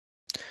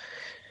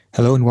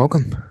Hello and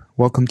welcome.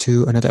 Welcome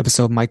to another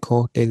episode of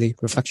Michael Daily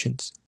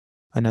Reflections,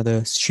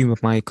 another stream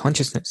of my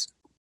consciousness.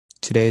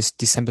 Today is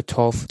December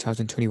 12th,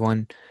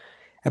 2021,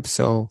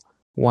 episode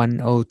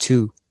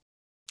 102,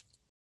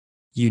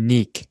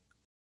 Unique.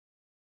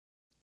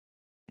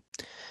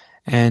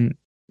 And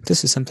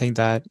this is something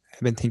that I've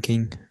been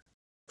thinking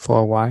for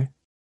a while.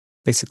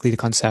 Basically, the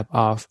concept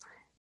of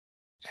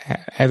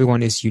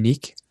everyone is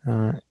unique.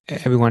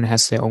 Everyone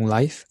has their own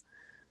life.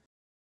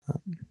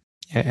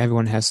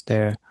 Everyone has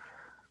their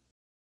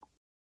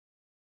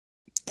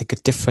a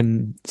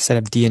different set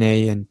of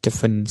DNA and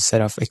different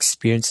set of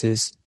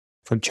experiences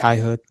from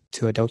childhood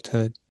to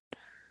adulthood.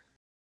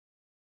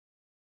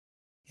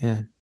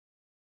 Yeah.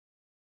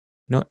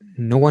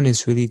 No one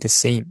is really the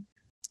same.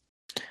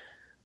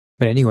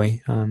 But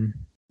anyway, I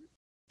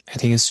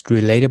think it's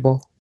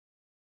relatable.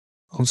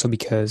 Also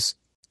because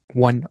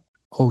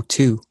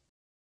 102,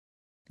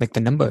 like the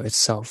number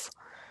itself,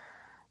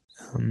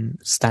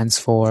 stands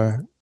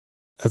for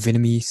a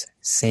Vietnamese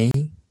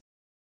saying.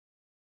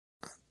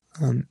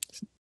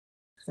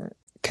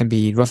 Can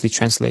be roughly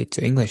translated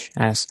to English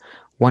as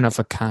one of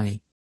a kind.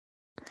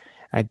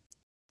 I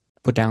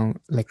put down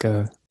like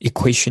a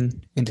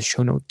equation in the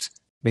show notes,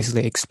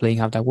 basically explain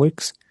how that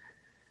works.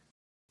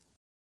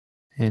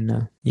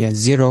 And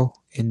zero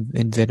in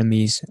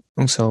Vietnamese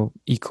also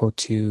equal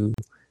to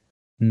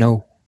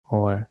no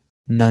or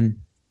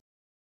none.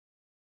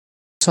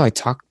 So I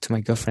talked to my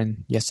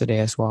girlfriend yesterday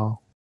as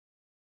well.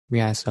 We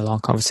had a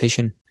long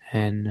conversation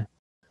and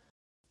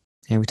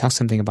we talked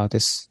something about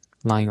this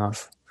line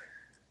of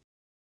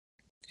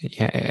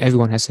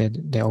everyone has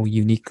their own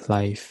unique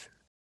life.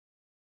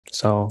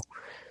 So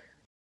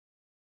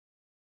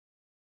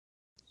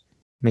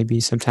maybe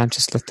sometimes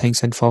just let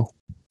things unfold.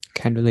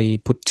 Can't really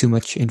put too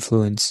much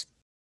influence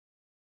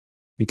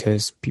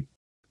because I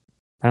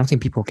don't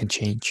think people can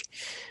change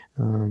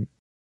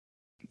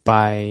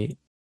by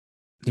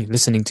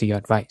listening to your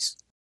advice.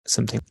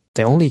 Something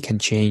they only can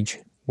change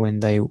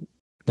when they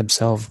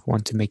themselves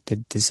want to make the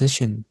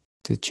decision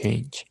to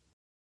change.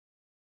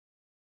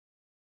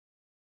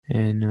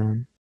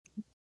 And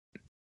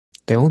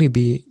they only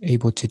be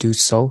able to do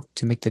so,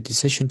 to make the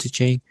decision to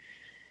change.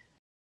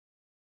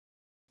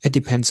 It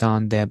depends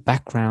on their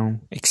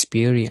background,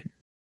 experience,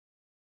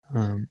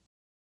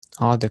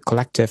 all the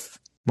collective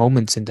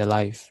moments in their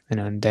life,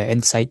 and their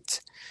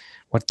insights,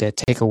 what their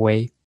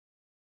takeaway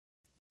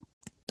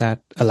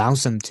that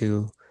allows them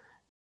to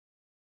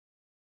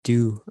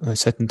do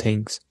certain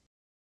things.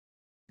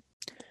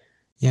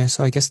 Yeah,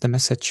 so I guess the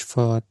message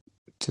for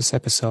this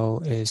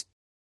episode is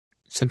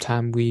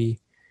sometimes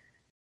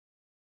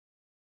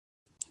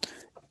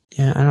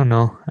I don't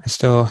know. I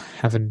still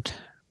haven't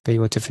been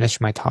able to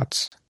finish my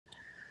thoughts.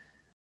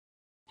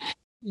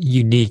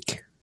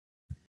 Unique.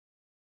 I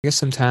guess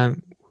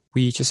sometimes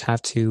we just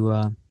have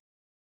to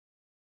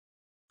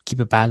keep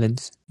a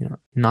balance,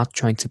 not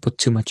trying to put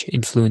too much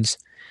influence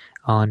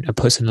on a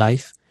person's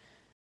life,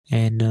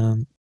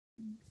 and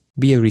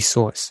be a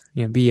resource,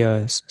 be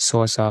a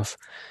source of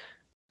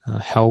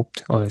help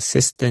or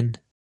assistance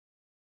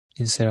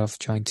instead of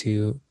trying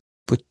to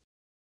put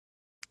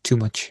too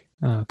much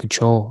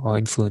control or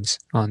influence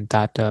on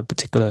that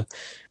particular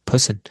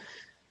person.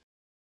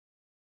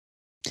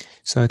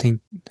 So I think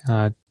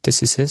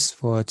this is it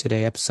for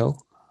today's episode.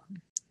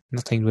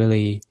 Nothing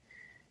really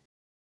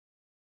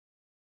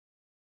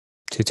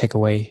to take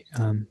away,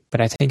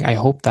 but I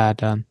hope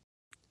that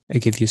it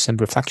gives you some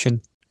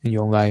reflection in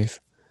your own life.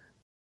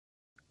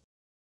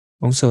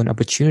 Also an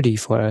opportunity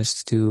for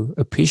us to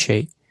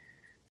appreciate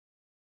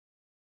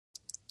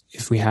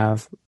if we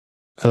have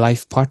a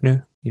life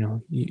partner,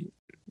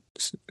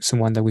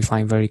 someone that we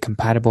find very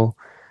compatible,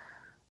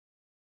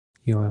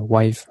 your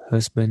wife,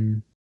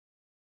 husband,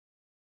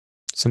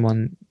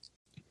 someone,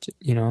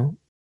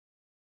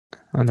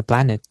 on the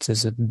planet,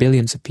 there's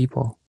billions of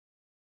people.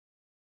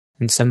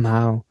 And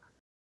somehow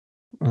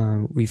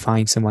we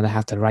find someone that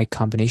have the right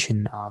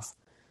combination of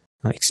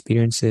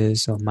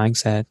experiences or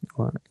mindset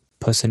or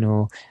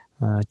personal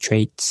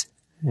traits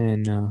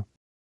and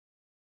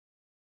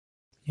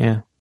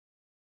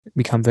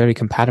become very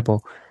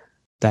compatible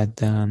that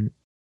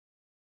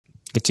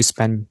get to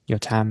spend your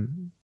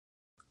time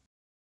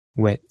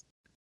with.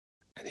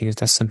 I think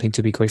that's something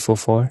to be grateful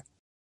for.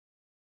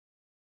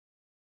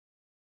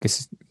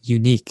 It's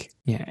unique.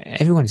 Yeah,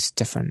 everyone is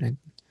different,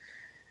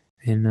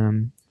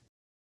 and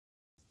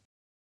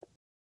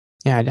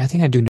I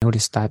think I do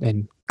notice that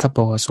in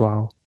couple as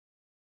well.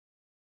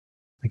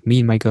 Like me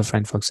and my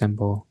girlfriend, for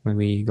example, when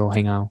we go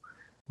hang out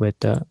with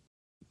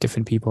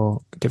different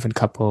people, different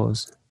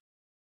couples,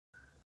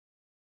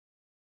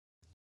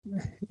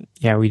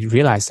 we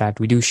realize that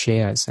we do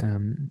share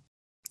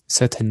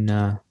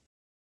certain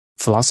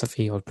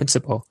philosophy or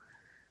principle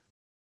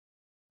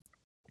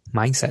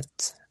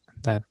mindset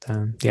that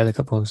the other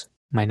couples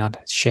might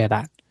not share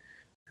that,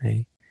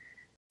 right?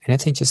 And I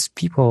think just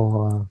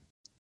people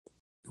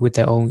with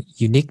their own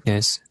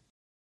uniqueness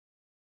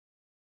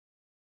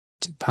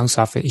to bounce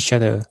off each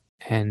other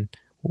and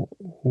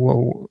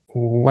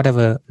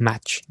whatever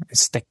match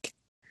stick.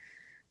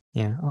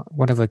 Yeah,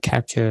 whatever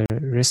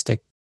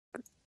characteristic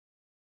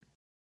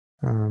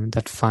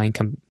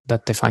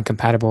that they find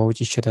compatible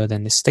with each other,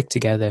 then they stick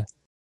together.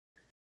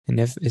 And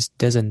if it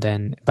doesn't,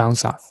 then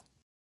bounce off.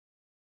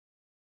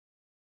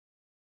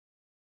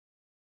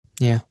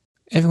 Yeah,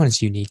 everyone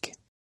is unique.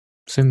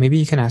 So maybe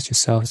you can ask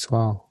yourself as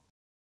well,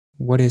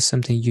 what is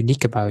something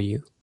unique about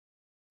you?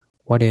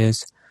 What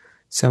is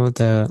some of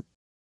the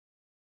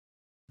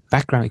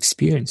background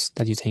experience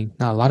that you think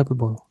not a lot of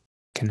people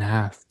can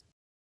have?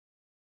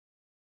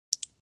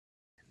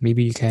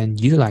 Maybe you can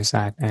utilize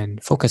that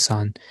and focus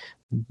on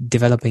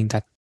developing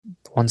that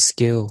one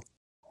skill,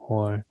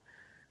 or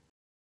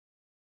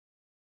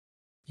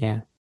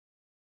yeah.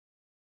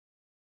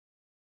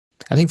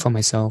 I think for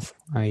myself,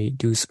 I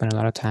do spend a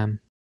lot of time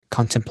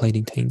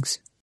contemplating things.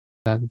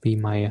 That would be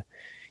my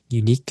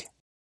unique.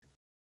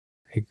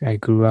 I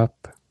grew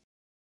up,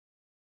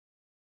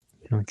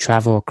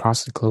 travel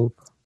across the globe,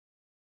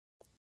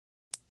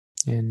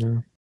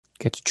 and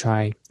get to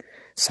try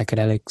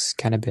psychedelics,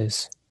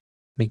 cannabis,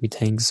 make me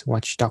things,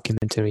 watch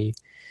documentary.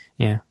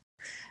 Yeah,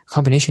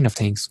 combination of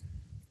things.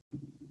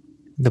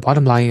 The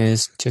bottom line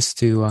is just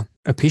to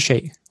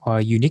appreciate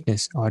our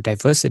uniqueness, our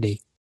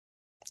diversity,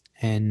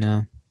 and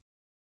I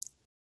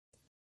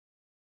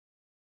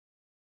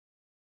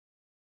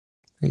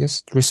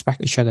guess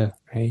respect each other,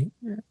 right?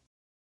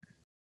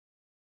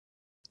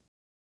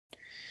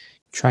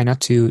 Try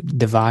not to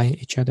divide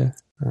each other.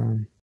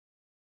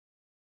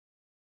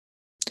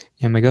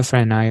 Yeah, my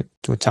girlfriend and I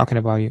were talking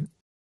about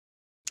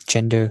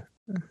gender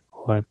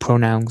or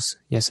pronouns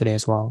yesterday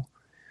as well.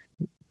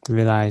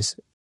 Realize,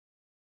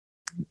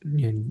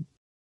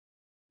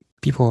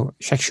 people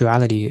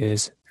sexuality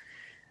is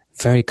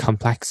very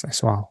complex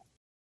as well.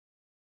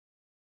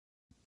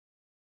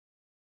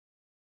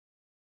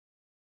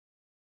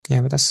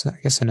 Yeah, but that's, I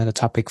guess, another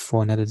topic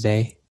for another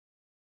day.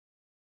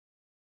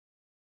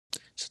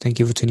 So thank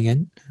you for tuning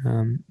in.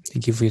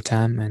 Thank you for your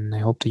time, and I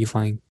hope that you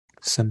find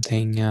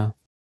something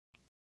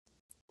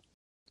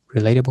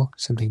relatable,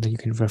 something that you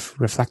can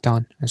reflect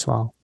on as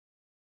well.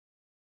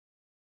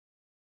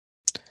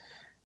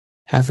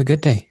 Have a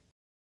good day.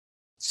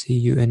 See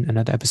you in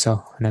another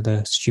episode,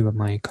 another stream of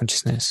my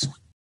consciousness.